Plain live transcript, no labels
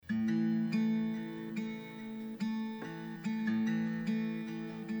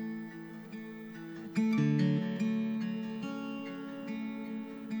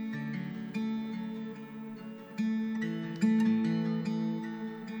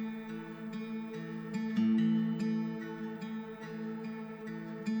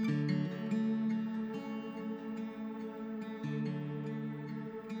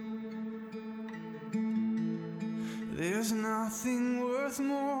There's nothing worth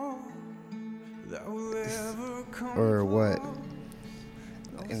more that will ever come. Or what?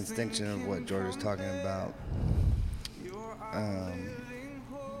 In extension of what George was talking about,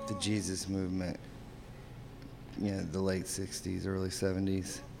 the Jesus movement, the late 60s, early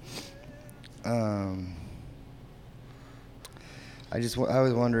 70s. I was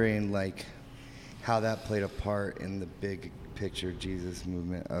wondering, like, how that played a part in the big picture Jesus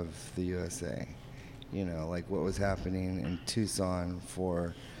movement of the USA. Like what was happening in Tucson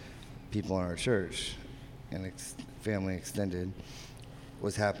for people in our church and family extended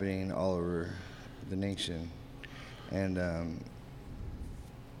was happening all over the nation. And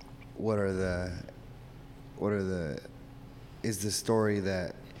is the story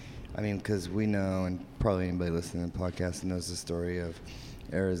that, because we know, and probably anybody listening to the podcast knows the story of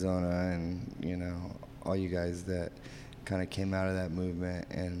Arizona and, all you guys that kind of came out of that movement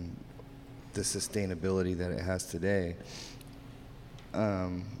and the sustainability that it has today.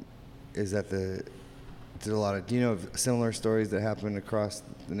 Do you know of similar stories that happen across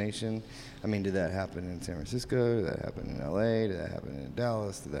the nation? Did that happen in San Francisco? Did that happen in LA? Did that happen in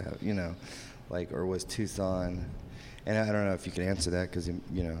Dallas? Did that happen, or was Tucson? And I don't know if you can answer that because,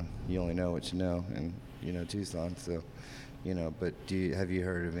 you only know what you know, and you know Tucson, so, but have you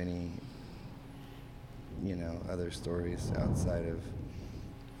heard of any, other stories outside of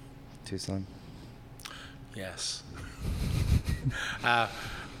Tucson? Yes.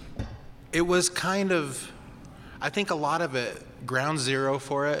 It was kind of, I think a lot of it, ground zero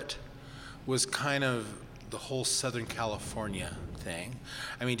for it, was kind of the whole Southern California thing.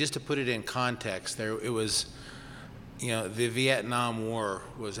 Just to put it in context, it was, the Vietnam War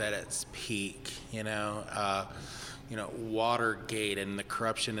was at its peak, Watergate and the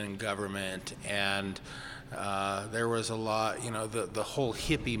corruption in government, and there was a lot, the whole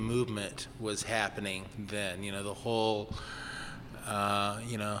hippie movement was happening then, the whole,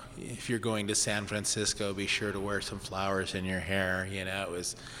 if you're going to San Francisco, be sure to wear some flowers in your hair,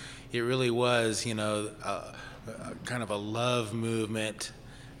 it really was, kind of a love movement.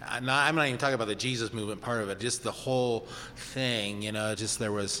 I'm not even talking about the Jesus movement part of it, just the whole thing,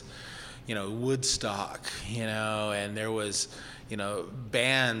 there was, Woodstock, and there was,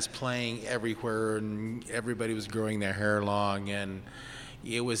 bands playing everywhere, and everybody was growing their hair long, and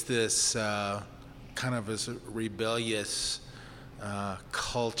it was this kind of this rebellious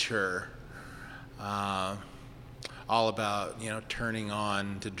culture, all about turning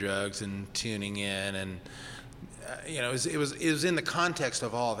on to drugs and tuning in, and it was in the context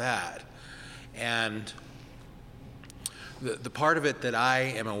of all that, and the part of it that I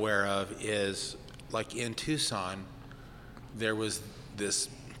am aware of is, like in Tucson, there was this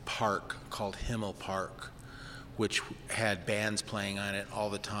park called Himmel Park, which had bands playing on it all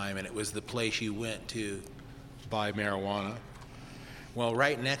the time, and it was the place you went to buy marijuana. Well,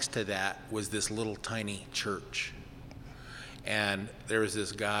 right next to that was this little tiny church, and there was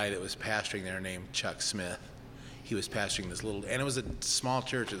this guy that was pastoring there named Chuck Smith. He was pastoring this little, and it was a small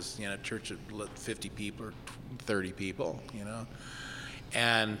church, it was, a church of 50 people or 30 people,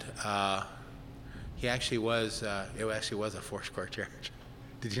 and he actually was, it actually was a Foursquare church.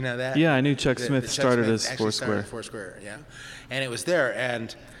 Did you know that? Yeah, I knew Chuck Smith started as Foursquare. Foursquare, yeah, and it was there,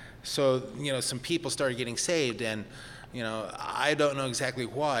 and so some people started getting saved, and I don't know exactly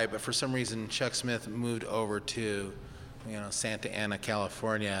why, but for some reason Chuck Smith moved over to Santa Ana,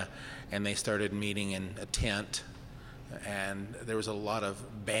 California, and they started meeting in a tent. And there was a lot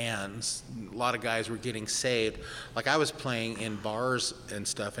of bands, a lot of guys were getting saved. Like I was playing in bars and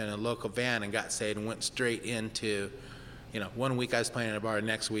stuff in a local band and got saved and went straight into, one week I was playing in a bar,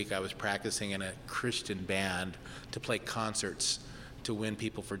 next week I was practicing in a Christian band to play concerts to win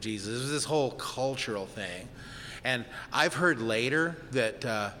people for Jesus. It was this whole cultural thing. And I've heard later that,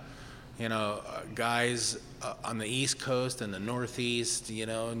 guys on the East Coast and the Northeast,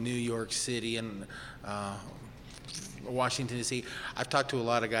 New York City and Washington, D.C. I've talked to a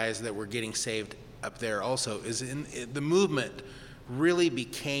lot of guys that were getting saved up there also. The movement really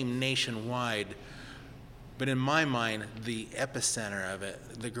became nationwide, but in my mind, the epicenter of it,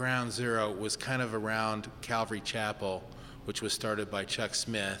 the ground zero, was kind of around Calvary Chapel, which was started by Chuck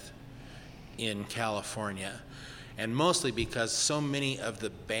Smith in California. And mostly because so many of the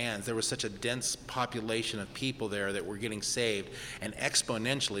bands, there was such a dense population of people there that were getting saved, and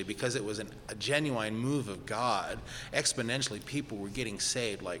exponentially, because it was a genuine move of God, exponentially people were getting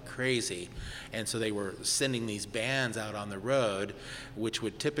saved like crazy. And so they were sending these bands out on the road, which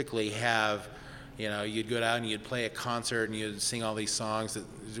would typically have, You'd go down and you'd play a concert and you'd sing all these songs that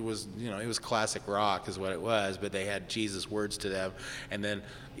it was classic rock is what it was, but they had Jesus words to them. And then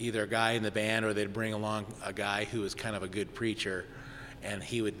either a guy in the band or they'd bring along a guy who was kind of a good preacher, and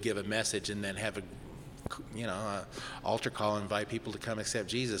he would give a message and then have a altar call and invite people to come accept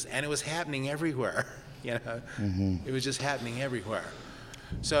Jesus. And it was happening everywhere. It was just happening everywhere.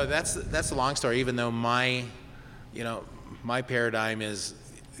 So that's the long story. Even though my paradigm is,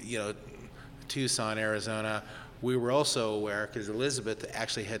 Tucson, Arizona, we were also aware, because Elizabeth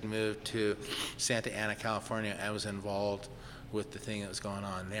actually had moved to Santa Ana, California, and was involved with the thing that was going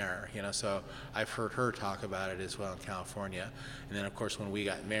on there. So I've heard her talk about it as well in California. And then, of course, when we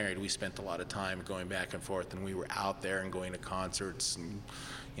got married, we spent a lot of time going back and forth, and we were out there and going to concerts and,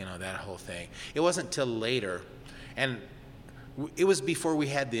 that whole thing. It wasn't till later, and it was before we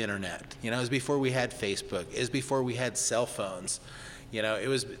had the internet. It was before we had Facebook. It was before we had cell phones.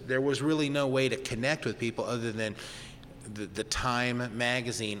 There was really no way to connect with people other than the Time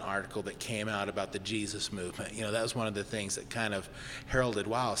magazine article that came out about the Jesus movement. That was one of the things that kind of heralded,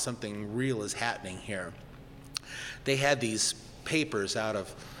 wow, something real is happening here. They had these papers out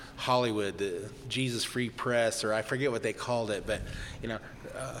of Hollywood, the Jesus Free Press, or I forget what they called it, but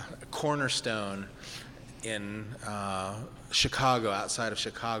Cornerstone in Chicago, outside of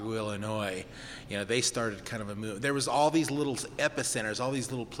Chicago, Illinois. They started kind of a move. There was all these little epicenters, all these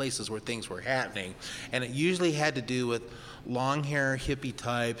little places where things were happening, and it usually had to do with long hair hippie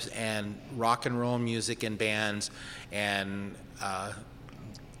types and rock and roll music and bands and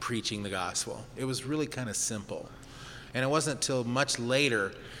preaching the gospel. It was really kind of simple. And it wasn't until much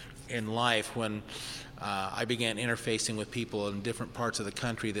later in life when I began interfacing with people in different parts of the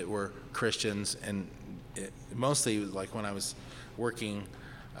country that were Christians, and mostly like when I was working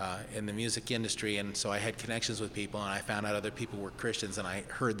in the music industry, and so I had connections with people, and I found out other people were Christians, and I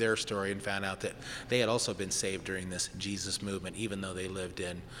heard their story and found out that they had also been saved during this Jesus movement, even though they lived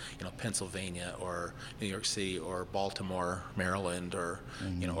in Pennsylvania or New York City or Baltimore, Maryland, or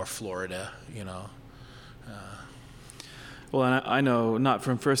or Florida. Well, and I know, not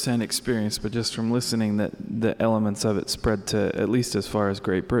from firsthand experience, but just from listening, that the elements of it spread to at least as far as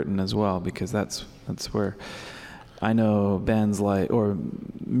Great Britain as well, because that's where I know bands like, or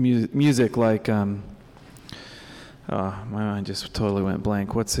music like, my mind just totally went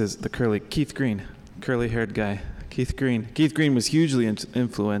blank. What's Keith Green, curly-haired guy. Keith Green. Keith Green was hugely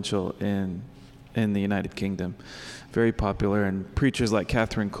influential in the United Kingdom. Very popular, and preachers like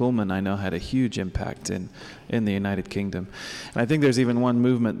Catherine Kuhlman, I know, had a huge impact in the United Kingdom. And I think there's even one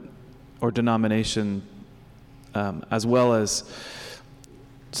movement or denomination, as well as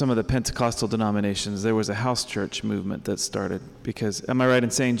some of the Pentecostal denominations. There was a house church movement that started because, am I right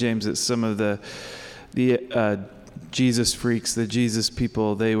in saying, James, that some of the Jesus freaks, the Jesus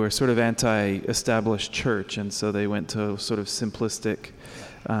people, they were sort of anti-established church, and so they went to sort of simplistic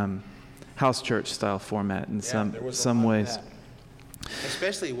house church style format in some ways.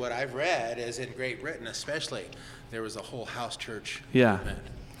 Especially what I've read is in Great Britain, especially, there was a whole house church movement.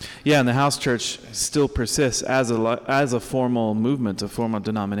 Yeah, and the house church still persists as a formal movement, a formal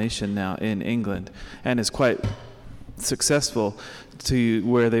denomination now in England, and is quite successful to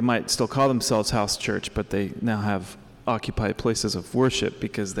where they might still call themselves house church, but they now have occupied places of worship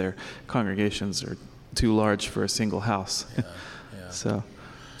because their congregations are too large for a single house. Yeah. So,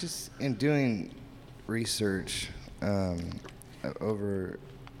 just in doing research over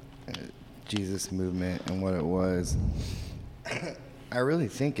Jesus movement and what it was, I really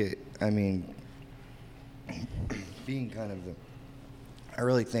think I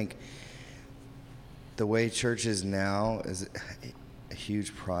really think the way church is now is a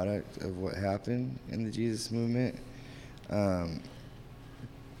huge product of what happened in the Jesus movement.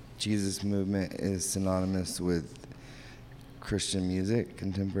 Jesus movement is synonymous with Christian music,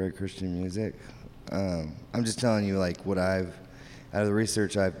 contemporary Christian music. I'm just telling you, like, out of the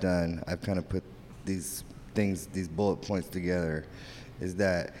research I've done, I've kind of put these bullet points together, is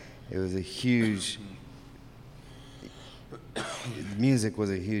that it was music was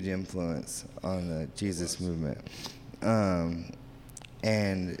a huge influence on the Jesus movement.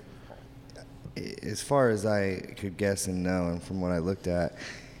 And as far as I could guess and know, and from what I looked at,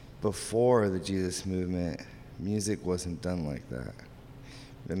 before the Jesus movement, music wasn't done like that.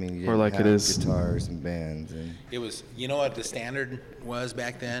 I mean, you didn't have guitars and bands. And it was, what the standard was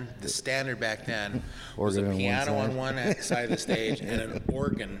back then? The standard back then was a piano on one side of the stage and an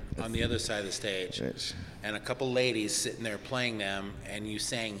organ on the other side of the stage. And a couple ladies sitting there playing them, and you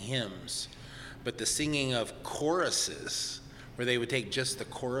sang hymns. But the singing of choruses where they would take just the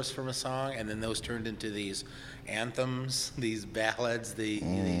chorus from a song, and then those turned into these anthems, these ballads, these,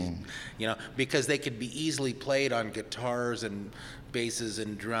 because they could be easily played on guitars and basses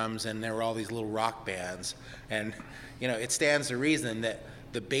and drums, and there were all these little rock bands. And, it stands to reason that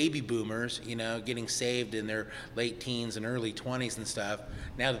the baby boomers, getting saved in their late teens and early 20s and stuff,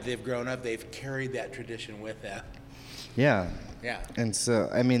 now that they've grown up, they've carried that tradition with them. Yeah. Yeah. And so,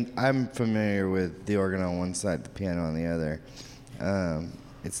 I'm familiar with the organ on one side, the piano on the other.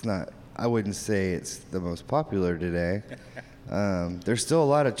 It's not, I wouldn't say it's the most popular today. There's still a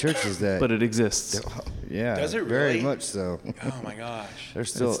lot of churches that... But it exists. Yeah. Does it very really? much so. Oh my gosh.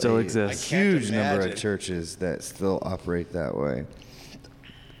 There's still, It still a exists. huge I can't number of imagine. churches that still operate that way.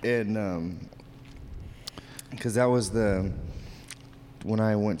 And, because that was when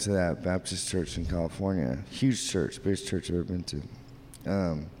I went to that Baptist church in California, huge church, biggest church I've ever been to.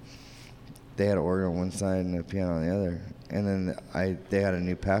 They had an organ on one side and a piano on the other. And then they had a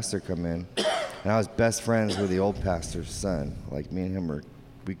new pastor come in, and I was best friends with the old pastor's son. Like, me and him were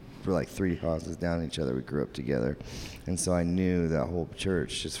like 3 houses down each other. We grew up together. And so I knew that whole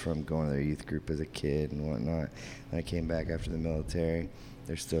church just from going to their youth group as a kid and whatnot. And I came back after the military.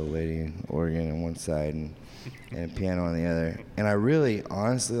 There's still a lady organ on one side and a piano on the other. And I really,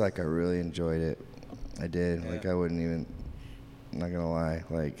 honestly, I really enjoyed it. I did. Yeah. I wouldn't even, I'm not going to lie.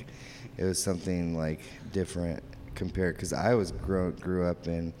 It was something, different compared, because I grew up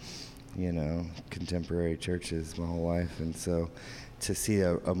in, contemporary churches my whole life. And so to see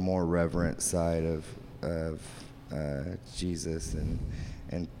a more reverent side of Jesus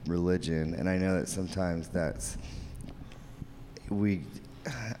and religion, and I know that sometimes I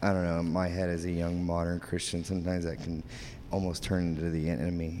don't know, in my head as a young modern Christian, sometimes that can almost turn into the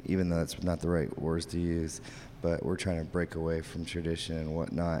enemy, even though that's not the right words to use. But we're trying to break away from tradition and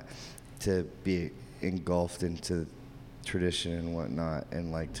whatnot to be engulfed into tradition and whatnot,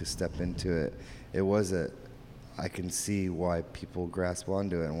 and to step into it. I can see why people grasp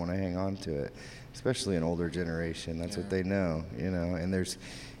onto it and want to hang on to it, especially an older generation. That's what they know, and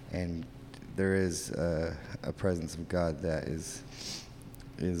there is a presence of God that is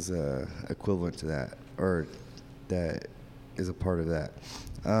equivalent to that, or that is a part of that.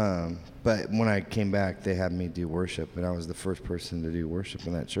 But when I came back, they had me do worship, and I was the first person to do worship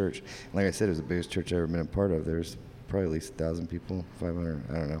in that church. And like I said, it was the biggest church I've ever been a part of. There's probably at least 1,000 people, 500,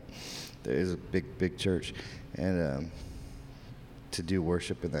 I don't know. It is a big church. And to do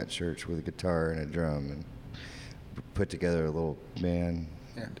worship in that church with a guitar and a drum and put together a little band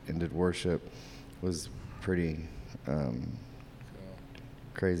and did worship was pretty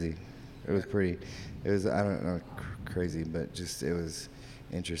crazy. It was I don't know, crazy, but just it was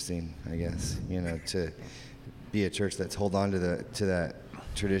interesting, I guess, to be a church that's hold on to that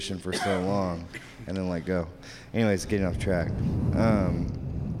tradition for so long and then let go. Anyways, getting off track.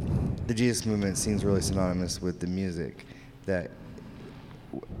 The Jesus movement seems really synonymous with the music that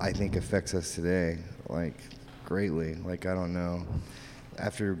I think affects us today, greatly. I don't know.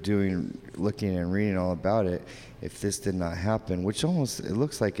 After looking and reading all about it, if this did not happen, which almost, it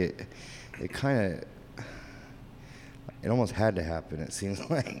looks like it almost had to happen, it seems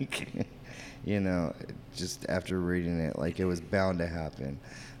like, just after reading it, it was bound to happen.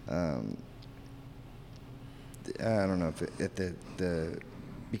 I don't know if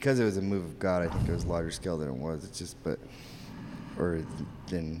because it was a move of God, I think it was larger scale than it was. It's just, or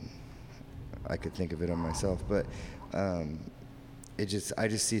than I could think of it on myself. But I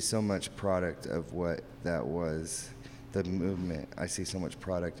just see so much product of what that was, the movement. I see so much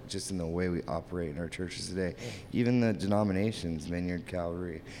product just in the way we operate in our churches today. Even the denominations, Vineyard,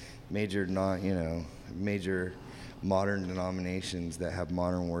 Calvary, major modern denominations that have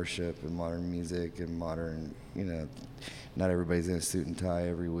modern worship and modern music and modern, not everybody's in a suit and tie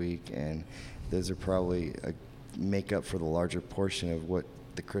every week, and those are probably make up for the larger portion of what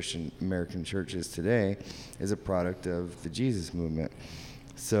the Christian American church is today, is a product of the Jesus movement.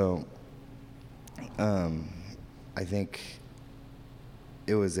 So I think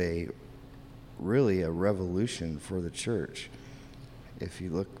it was really a revolution for the church. If you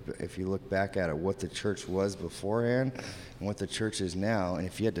look back at it, what the church was beforehand and what the church is now, and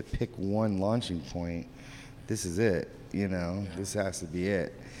if you had to pick one launching point, this is it. This has to be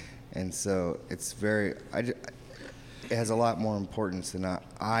it. And so it's it has a lot more importance than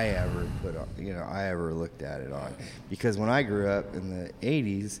I ever put on, I ever looked at it on. Because when I grew up in the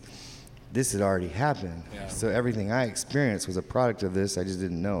 80s, this had already happened. Yeah. So everything I experienced was a product of this. I just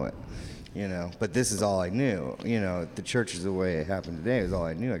didn't know it. But this is all I knew. The church is the way it happened today is all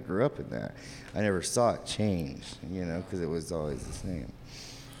I knew. I grew up in that. I never saw it change, because it was always the same.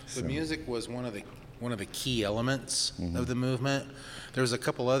 The music was one of the one of the key elements of the movement. There was a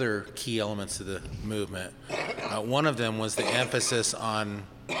couple other key elements of the movement. One of them was the emphasis on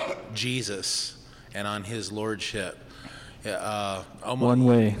Jesus and on his lordship. One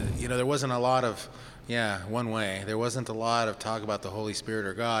way. There wasn't a lot of, one way. There wasn't a lot of talk about the Holy Spirit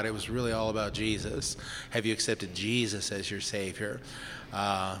or God. It was really all about Jesus. Have you accepted Jesus as your Savior?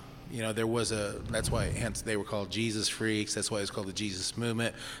 That's why, hence they were called Jesus freaks. That's why it's called the Jesus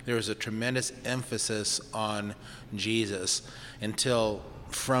movement. There was a tremendous emphasis on Jesus until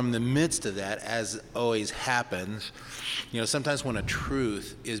from the midst of that, as always happens, sometimes when a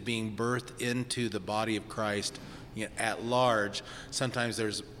truth is being birthed into the body of Christ, at large, sometimes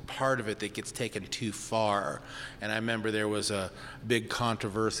there's part of it that gets taken too far. And I remember there was a big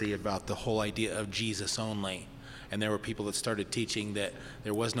controversy about the whole idea of Jesus only. And there were people that started teaching that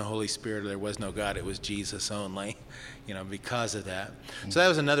there was no Holy Spirit or there was no God, it was Jesus only, because of that. So that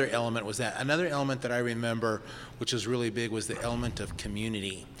was another element, Another element that I remember, which was really big, was the element of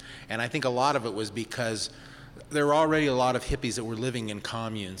community. And I think a lot of it was because there were already a lot of hippies that were living in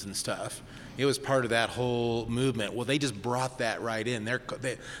communes and stuff. It was part of that whole movement. Well, they just brought that right in.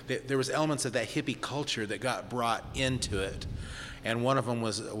 There was elements of that hippie culture that got brought into it. And one of them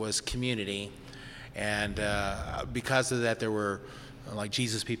was community. And because of that, there were like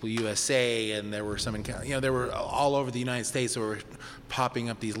Jesus People USA, and there were there were all over the United States, there were popping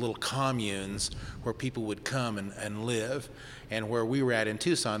up these little communes where people would come and live. And where we were at in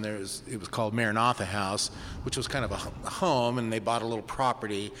Tucson, it was called Maranatha House, which was kind of a home, and they bought a little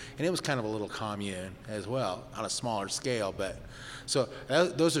property, and it was kind of a little commune as well, on a smaller scale. But so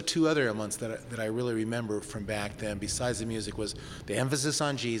those are two other elements that I really remember from back then. Besides the music, was the emphasis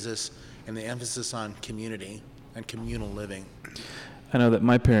on Jesus and the emphasis on community and communal living. I know that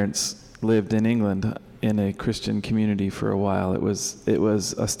my parents lived in England in a Christian community for a while. It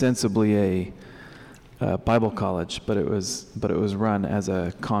was ostensibly a Bible college, but it was run as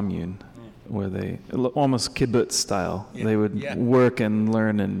a commune, where they almost kibbutz style. Yeah. They would work and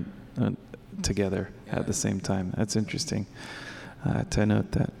learn and together at the same time. That's interesting to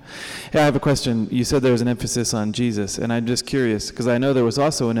note that. Yeah, I have a question. You said there was an emphasis on Jesus, and I'm just curious because I know there was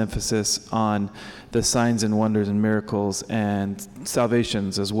also an emphasis on the signs and wonders and miracles and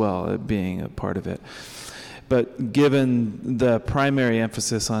salvations as well, being a part of it. But given the primary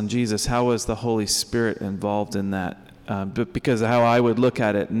emphasis on Jesus, how was the Holy Spirit involved in that? Because how I would look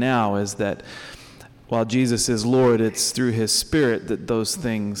at it now is that while Jesus is Lord, it's through his Spirit that those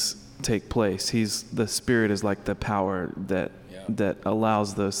things take place. The Spirit is like the power that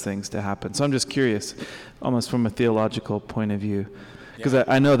allows those things to happen. So I'm just curious, almost from a theological point of view, because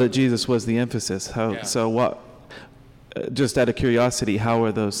I know that Jesus was the emphasis. So what? Just out of curiosity, how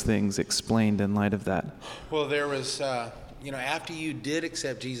are those things explained in light of that? Well, there was, after you did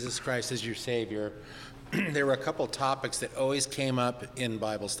accept Jesus Christ as your Savior, there were a couple topics that always came up in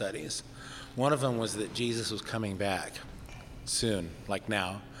Bible studies. One of them was that Jesus was coming back soon, like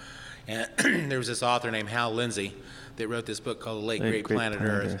now. And there was this author named Hal Lindsey that wrote this book called The Late Great Planet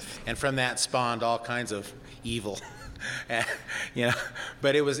Earth. And from that spawned all kinds of evil.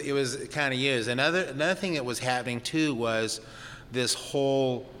 But it was kind of used. Another thing that was happening too was this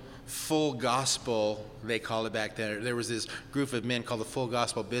whole full gospel, they call it back then. There was this group of men called the Full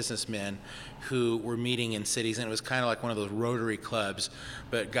Gospel Businessmen who were meeting in cities, and it was kind of like one of those Rotary clubs,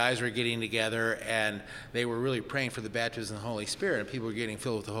 but guys were getting together and they were really praying for the baptism of the Holy Spirit, and people were getting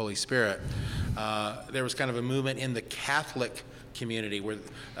filled with the Holy Spirit. There was kind of a movement in the Catholic community where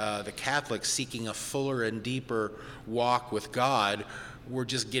the Catholics, seeking a fuller and deeper walk with God, were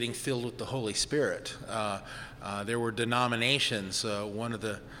just getting filled with the Holy Spirit. There were denominations. One of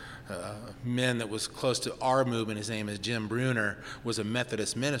the men that was close to our movement, his name is Jim Bruner, was a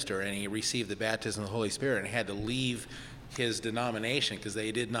Methodist minister, and he received the baptism of the Holy Spirit and had to leave his denomination because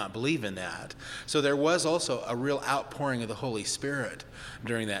they did not believe in that. So there was also a real outpouring of the Holy Spirit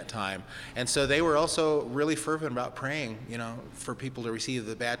during that time. And so they were also really fervent about praying, for people to receive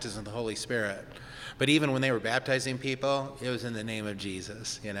the baptism of the Holy Spirit. But even when they were baptizing people, it was in the name of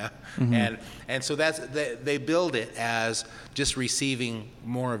Jesus, Mm-hmm. And so they build it as just receiving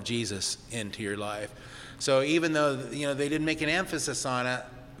more of Jesus into your life. So even though, they didn't make an emphasis on it,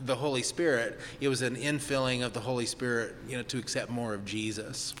 the Holy Spirit, it was an infilling of the Holy Spirit, to accept more of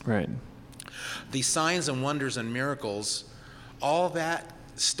Jesus. Right. The signs and wonders and miracles, all that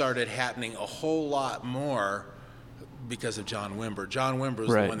started happening a whole lot more because of John Wimber. John Wimber was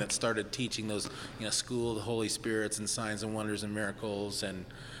the one that started teaching those, School of the Holy Spirits and signs and wonders and miracles, and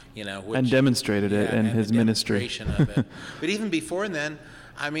and demonstrated it in his ministry. Of it. But even before then,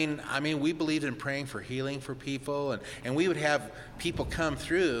 I mean, we believed in praying for healing for people, and we would have people come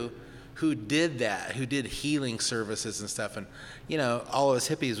through who did that, who did healing services and stuff. And, all of us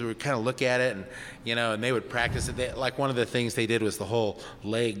hippies would kind of look at it and, and they would practice it. Like one of the things they did was the whole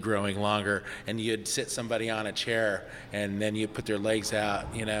leg growing longer, and you'd sit somebody on a chair and then you'd put their legs out,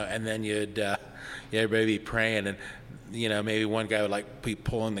 and then everybody be praying, and maybe one guy would be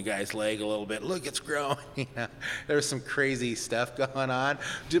pulling the guy's leg a little bit. Look, it's growing. There was some crazy stuff going on.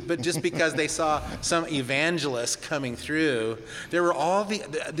 But just because they saw some evangelists coming through, there were all the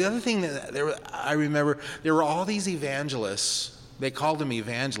other thing that I remember, there were all these evangelists. They called them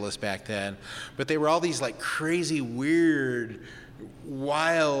evangelists back then, but they were all these crazy, weird,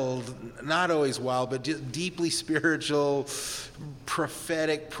 wild, not always wild, but just deeply spiritual,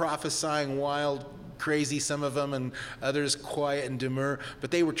 prophetic, prophesying, wild, crazy, some of them, and others quiet and demure, but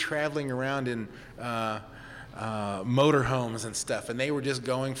they were traveling around in motorhomes and stuff, and they were just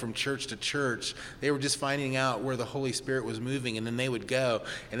going from church to church. They were just finding out where the Holy Spirit was moving, and then they would go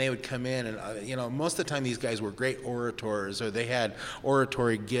and they would come in, and most of the time these guys were great orators, or they had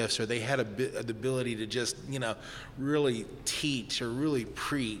oratory gifts, or they had the ability to just really teach or really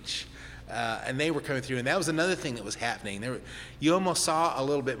preach. And they were coming through, and that was another thing that was happening. You almost saw a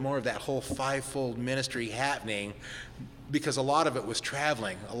little bit more of that whole fivefold ministry happening, because a lot of it was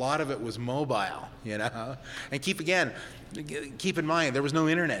traveling, a lot of it was mobile, And keep in mind, there was no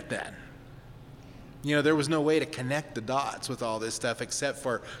internet then. There was no way to connect the dots with all this stuff except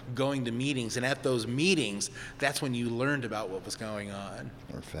for going to meetings, and at those meetings, that's when you learned about what was going on.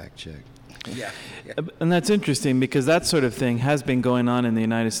 Or fact check. Yeah. And that's interesting, because that sort of thing has been going on in the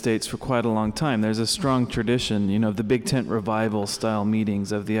United States for quite a long time. There's a strong tradition, of the big tent revival style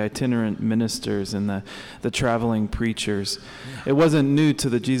meetings, of the itinerant ministers and the traveling preachers. It wasn't new to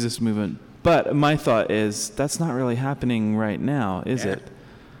the Jesus movement, but my thought is that's not really happening right now, is it?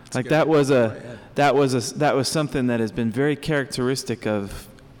 That was something that has been very characteristic of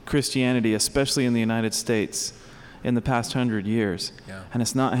Christianity, especially in the United States, in the past 100 years. Yeah. And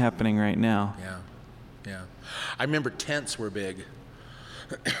it's not happening right now. Yeah. I remember tents were big.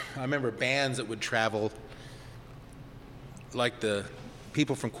 I remember bands that would travel, like the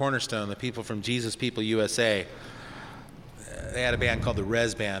people from Cornerstone, the people from Jesus People USA. They had a band called the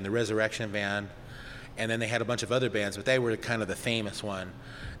Res Band, the Resurrection Band, and then they had a bunch of other bands, but they were kind of the famous one.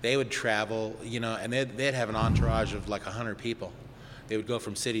 They would travel, and they'd have an entourage of 100 people. They would go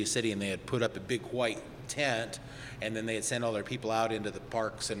from city to city, and they'd put up a big white tent, and then they'd send all their people out into the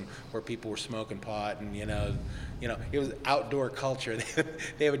parks and where people were smoking pot, and it was outdoor culture.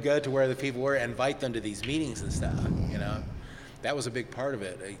 They would go to where the people were and invite them to these meetings and stuff. That was a big part of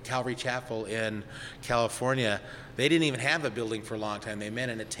it. Calvary Chapel in California, they didn't even have a building for a long time. They met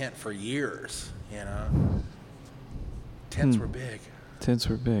in a tent for years. Tents were big. Tents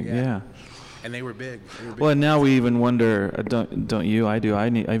were big, yeah. And they were big. Well, and now we even wonder, don't you? I do. I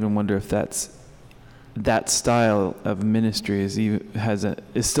even wonder if that style of ministry is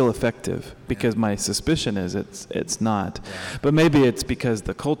still effective, because my suspicion is it's not. Yeah. But maybe it's because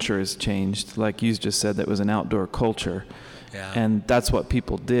the culture has changed. Like you just said, that was an outdoor culture. Yeah. And that's what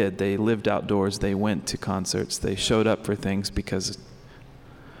people did. They lived outdoors. They went to concerts. They showed up for things because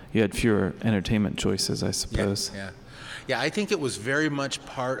you had fewer entertainment choices, I suppose. Yeah, I think it was very much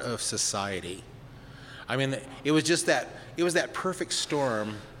part of society. I mean, it was that perfect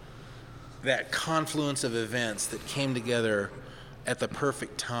storm, that confluence of events that came together at the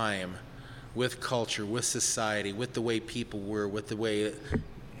perfect time, with culture, with society, with the way people were, with the way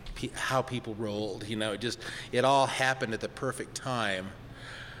how people rolled. It all happened at the perfect time.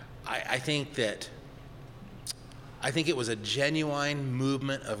 I think it was a genuine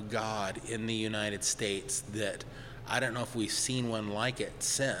movement of God in the United States that I don't know if we've seen one like it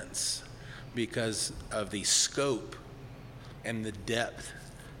since, because of the scope and the depth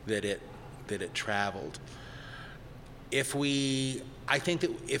that it traveled. I think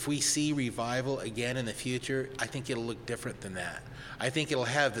that if we see revival again in the future, I think it'll look different than that. I think it'll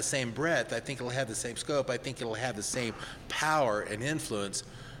have the same breadth. I think it'll have the same scope. I think it'll have the same power and influence,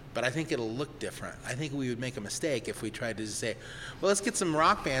 but I think it'll look different. I think we would make a mistake if we tried to just say, well, let's get some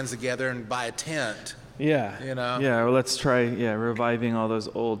rock bands together and buy a tent. Yeah. Yeah, or let's try reviving all those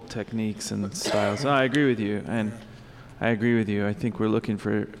old techniques and styles. No, I agree with you. And I agree with you. I think we're looking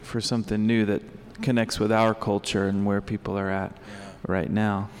for something new that connects with our culture and where people are at right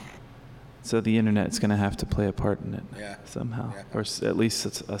now. So the internet's going to have to play a part in it somehow, or at least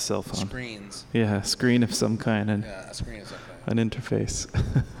it's a cell phone. Screens. Yeah, a screen of some kind and a screen of some kind. An interface.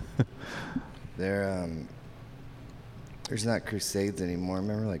 There's not crusades anymore.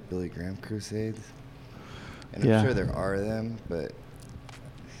 Remember, like Billy Graham crusades? And I'm Yeah. sure there are them, but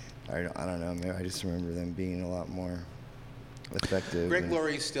I don't know. Maybe I just remember them being a lot more effective. Greg and-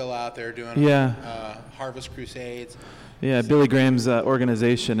 Laurie's still out there doing Harvest Crusades. Yeah, Billy Graham's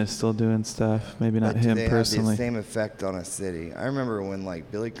organization is still doing stuff. Maybe not But him they personally. have the same effect on a city. I remember when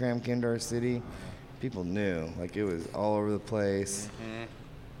like Billy Graham came to our city, people knew. Like it was all over the place. Mm-hmm.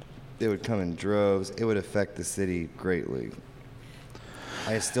 They would come in droves. It would affect the city greatly.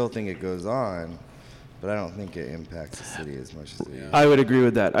 I still think it goes on, but I don't think it impacts the city as much as it used. I would agree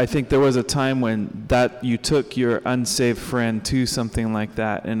with that. I think there was a time when that you took your unsaved friend to something like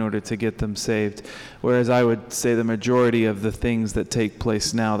that in order to get them saved. Whereas I would say the majority of the things that take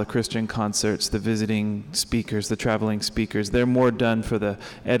place now, the Christian concerts, the visiting speakers, the traveling speakers, they're more done for the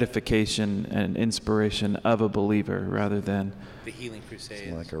edification and inspiration of a believer rather than The Healing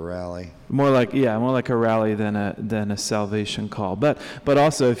Crusades. More like a rally. more like a rally than a salvation call. But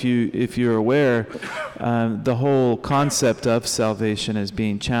also if you're aware, the whole concept of salvation is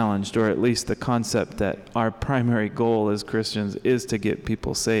being challenged, or at least the concept that our primary goal as Christians is to get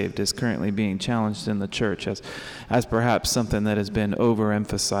people saved is currently being challenged in the church as perhaps something that has been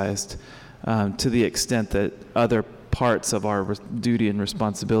overemphasized to the extent that other parts of our duty and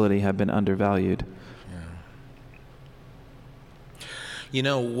responsibility have been undervalued. You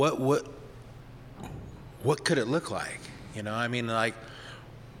know, what could it look like? You know, I mean, like,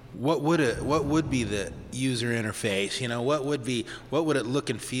 what would be the user interface? You know, what would it look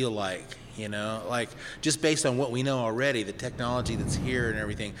and feel like? You know, like just based on what we know already, the technology that's here and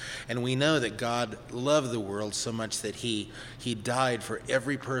everything, and we know that God loved the world so much that He died for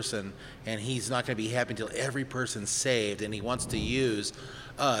every person, and He's not going to be happy until every person's saved, and He wants to use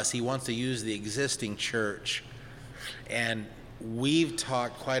us. He wants to use the existing church, and we've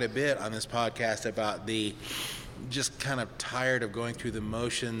talked quite a bit on this podcast about the just kind of tired of going through the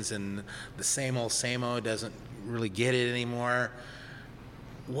motions, and the same old doesn't really get it anymore.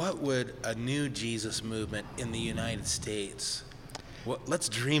 What would a new Jesus movement in the United States, let's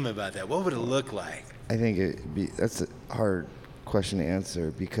dream about that. What would it look like? I think that's a hard question to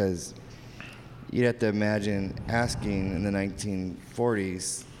answer, because you'd have to imagine asking in the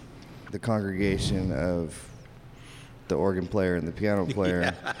 1940s the congregation of the organ player and the piano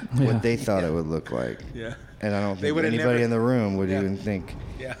player what they thought it would look like. Yeah. And I don't They think would've anybody never- in the room would Yeah. even think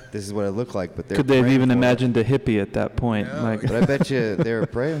Yeah. this is what it looked like. But they're Could they have praying even for it. imagined a hippie at that point? No. Like, But I bet you they were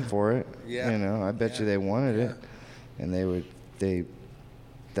praying for it. Yeah. You know, I bet you they wanted it, and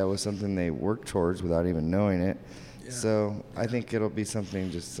that was something they worked towards without even knowing it. Yeah. So I think it'll be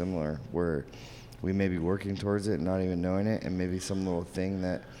something just similar, where we may be working towards it, not even knowing it, and maybe some little thing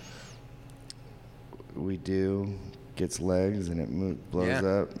that we do gets legs and it blows Yeah.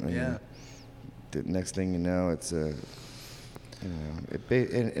 up, and Yeah. the next thing you know, it's a, you know,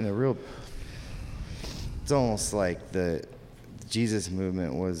 in a real. It's almost like the Jesus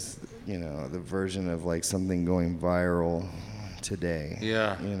movement was, you know, the version of like something going viral today.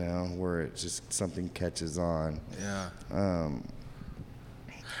 Yeah. You know, where it just something catches on. Yeah.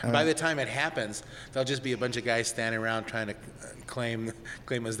 By the time it happens, there'll just be a bunch of guys standing around trying to claim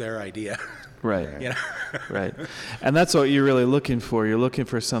as their idea. right. You know? Right. And that's what you're really looking for. You're looking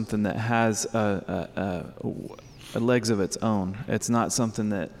for something that has a legs of its own. It's not something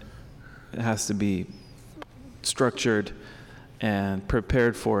that has to be structured and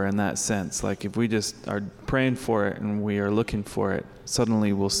prepared for in that sense. Like if we just are praying for it and we are looking for it,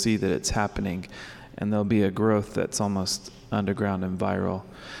 suddenly we'll see that it's happening, and there'll be a growth that's almost underground and viral.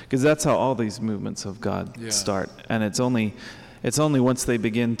 Because that's how all these movements of God start. And it's only once they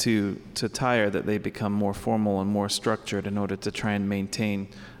begin to tire that they become more formal and more structured in order to try and maintain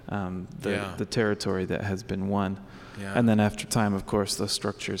the territory that has been won. Yeah. And then after time, of course, those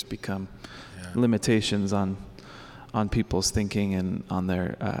structures become limitations on people's thinking and on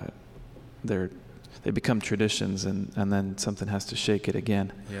they become traditions, and then something has to shake it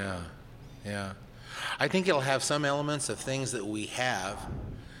again. Yeah, yeah. I think it'll have some elements of things that we have,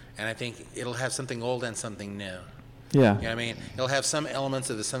 and I think it'll have something old and something new. Yeah. You know what I mean? It'll have some elements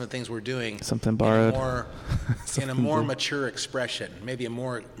of some of the things we're doing. Something borrowed. In a more mature expression, maybe a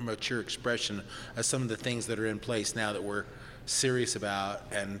more mature expression of some of the things that are in place now that we're serious about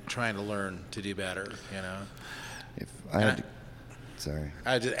and trying to learn to do better, you know? If I had to, sorry.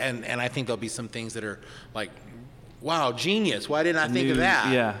 And I think there'll be some things that are like, wow, genius, why didn't I think of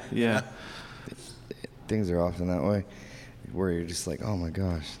that? Yeah, yeah. Things are often that way, where you're just like, oh my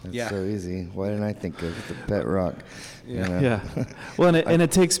gosh, that's so easy. Why didn't I think of the pet rock? You know? Yeah. Well, and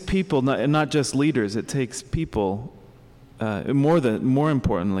it takes people, not just leaders. It takes people, more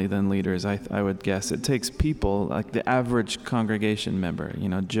importantly than leaders, I would guess. It takes people, like the average congregation member, you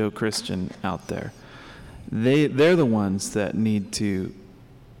know, Joe Christian out there. They're the ones that need to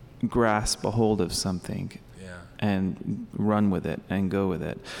grasp a hold of something and run with it and go with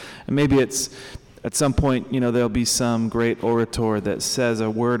it. And maybe it's at some point, there'll be some great orator that says a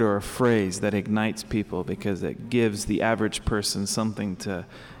word or a phrase that ignites people because it gives the average person something to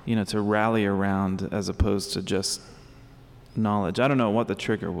rally around as opposed to just knowledge. I don't know what the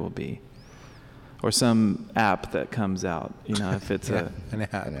trigger will be. Or some app that comes out, if it's an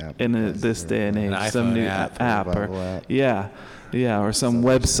app. In this day and age, some new app, or or some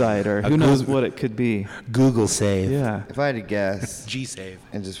website, or who knows what it could be. Google Save. Yeah. If I had to guess, G-Save.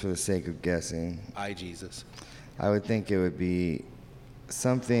 and just for the sake of guessing, Jesus. I would think it would be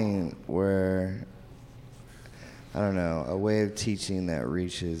something where, I don't know, a way of teaching that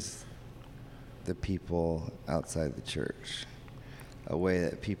reaches the people outside the church. A way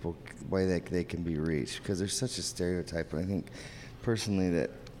that they can be reached, because there's such a stereotype. And I think personally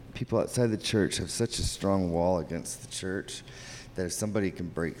that people outside the church have such a strong wall against the church that if somebody can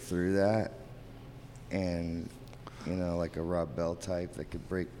break through that, and like a Rob Bell type that could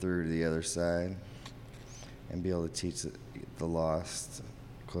break through to the other side and be able to teach the lost,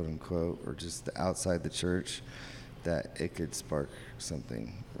 quote unquote, or just outside the church, that it could spark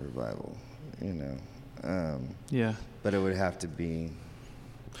something, revival, But it would have to be.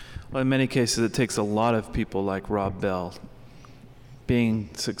 Well, in many cases, it takes a lot of people like Rob Bell being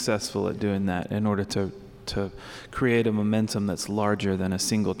successful at doing that in order to create a momentum that's larger than a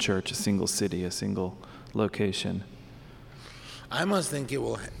single church, a single city, a single location. I must think it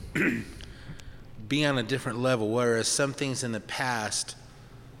will be on a different level, whereas some things in the past,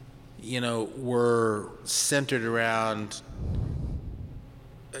 were centered around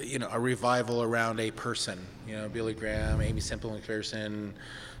a revival around a person, Billy Graham, Amy Semple McPherson,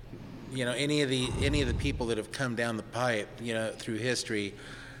 any of the people that have come down the pipe, through history.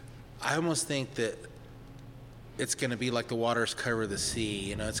 I almost think that it's going to be like the waters cover the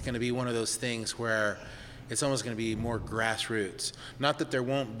sea. It's going to be one of those things where it's almost going to be more grassroots. Not that there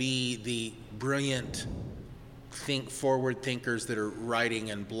won't be the brilliant forward thinkers that are writing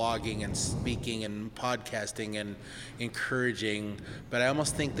and blogging and speaking and podcasting and encouraging, but I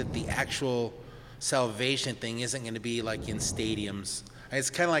almost think that the actual salvation thing isn't going to be like in stadiums. It's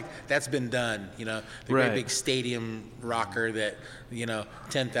kind of like that's been done, the great big stadium rocker that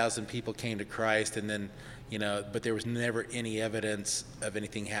 10,000 people came to Christ, and then but there was never any evidence of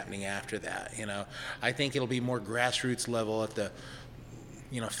anything happening after that. I think it'll be more grassroots level at the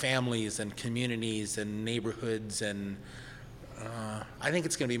families and communities and neighborhoods, and I think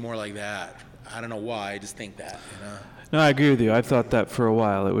it's going to be more like that. I don't know why, I just think that. No, I agree with you. I thought that for a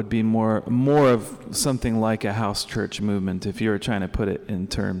while. It would be more of something like a house church movement, if you were trying to put it in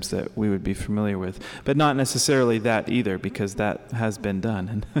terms that we would be familiar with. But not necessarily that either, because that has been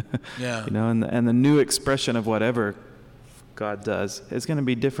done. Yeah. And the new expression of whatever God does is going to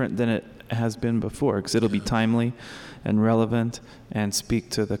be different than it has been before, because it'll be timely and relevant and speak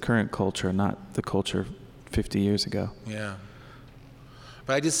to the current culture, not the culture 50 years ago. Yeah.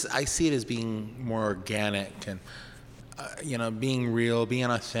 But I see it as being more organic and, being real, being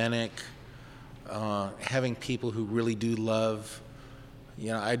authentic, having people who really do love.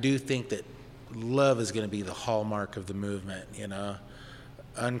 I do think that love is going to be the hallmark of the movement,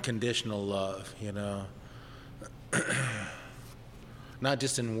 unconditional love, not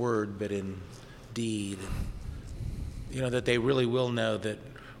just in word, but in deed. That they really will know that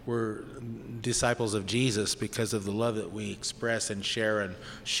we're disciples of Jesus because of the love that we express and share and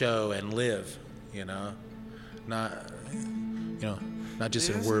show and live, not just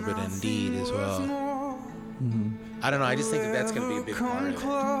in word, but in deed as well. Mm-hmm. I don't know, I just think that that's going to be a big part of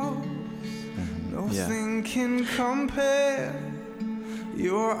it. Nothing can compare.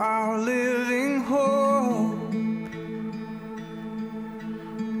 You're our living hope.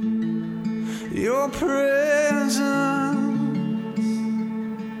 Your presence,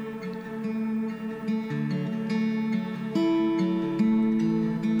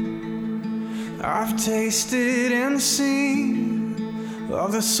 I've tasted and seen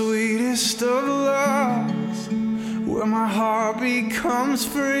of the sweetest of loves, where my heart becomes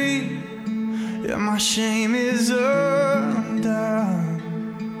free and my shame is undone.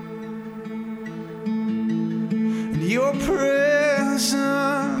 And your presence,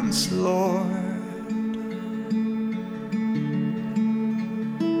 Lord,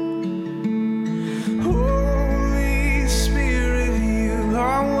 Holy Spirit, you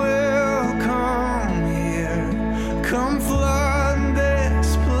are welcome here. Come flood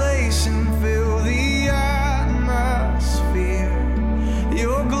this place and fill the atmosphere.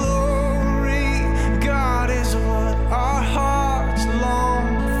 Your glory, God, is what our hearts long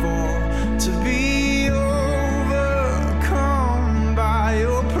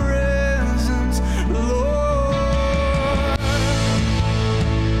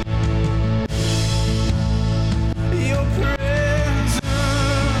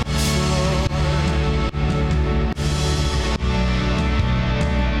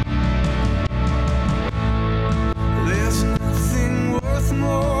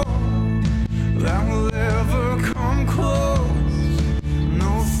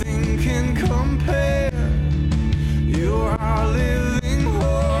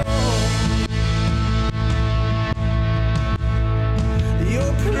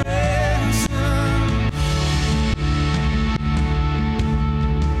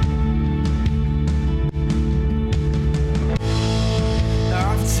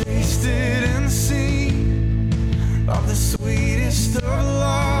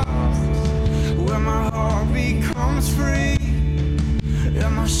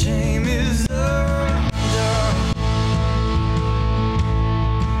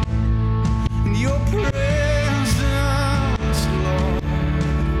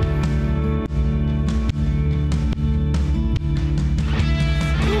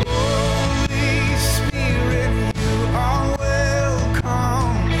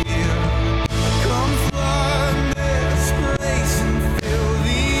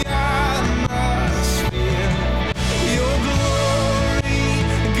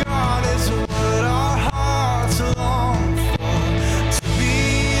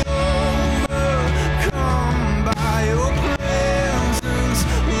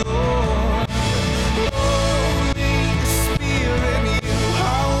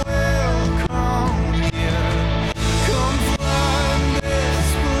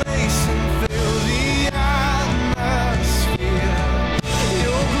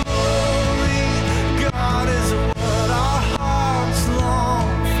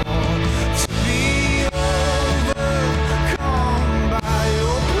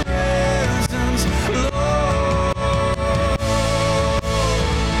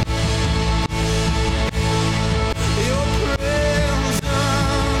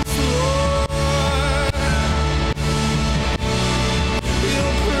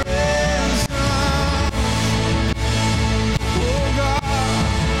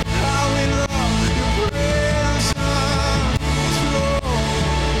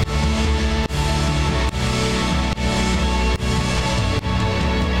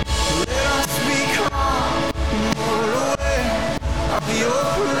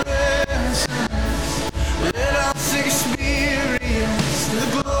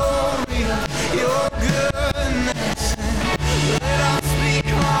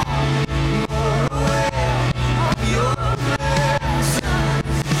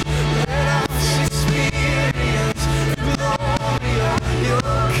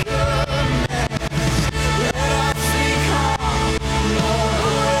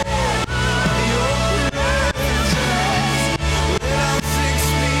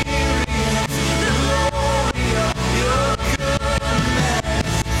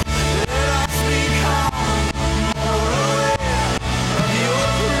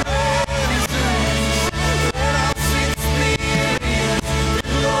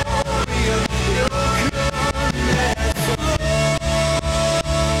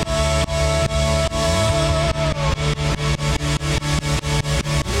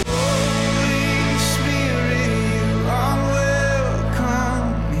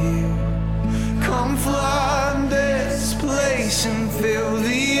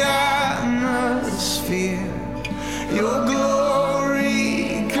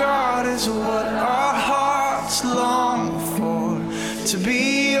is what our hearts long for, to be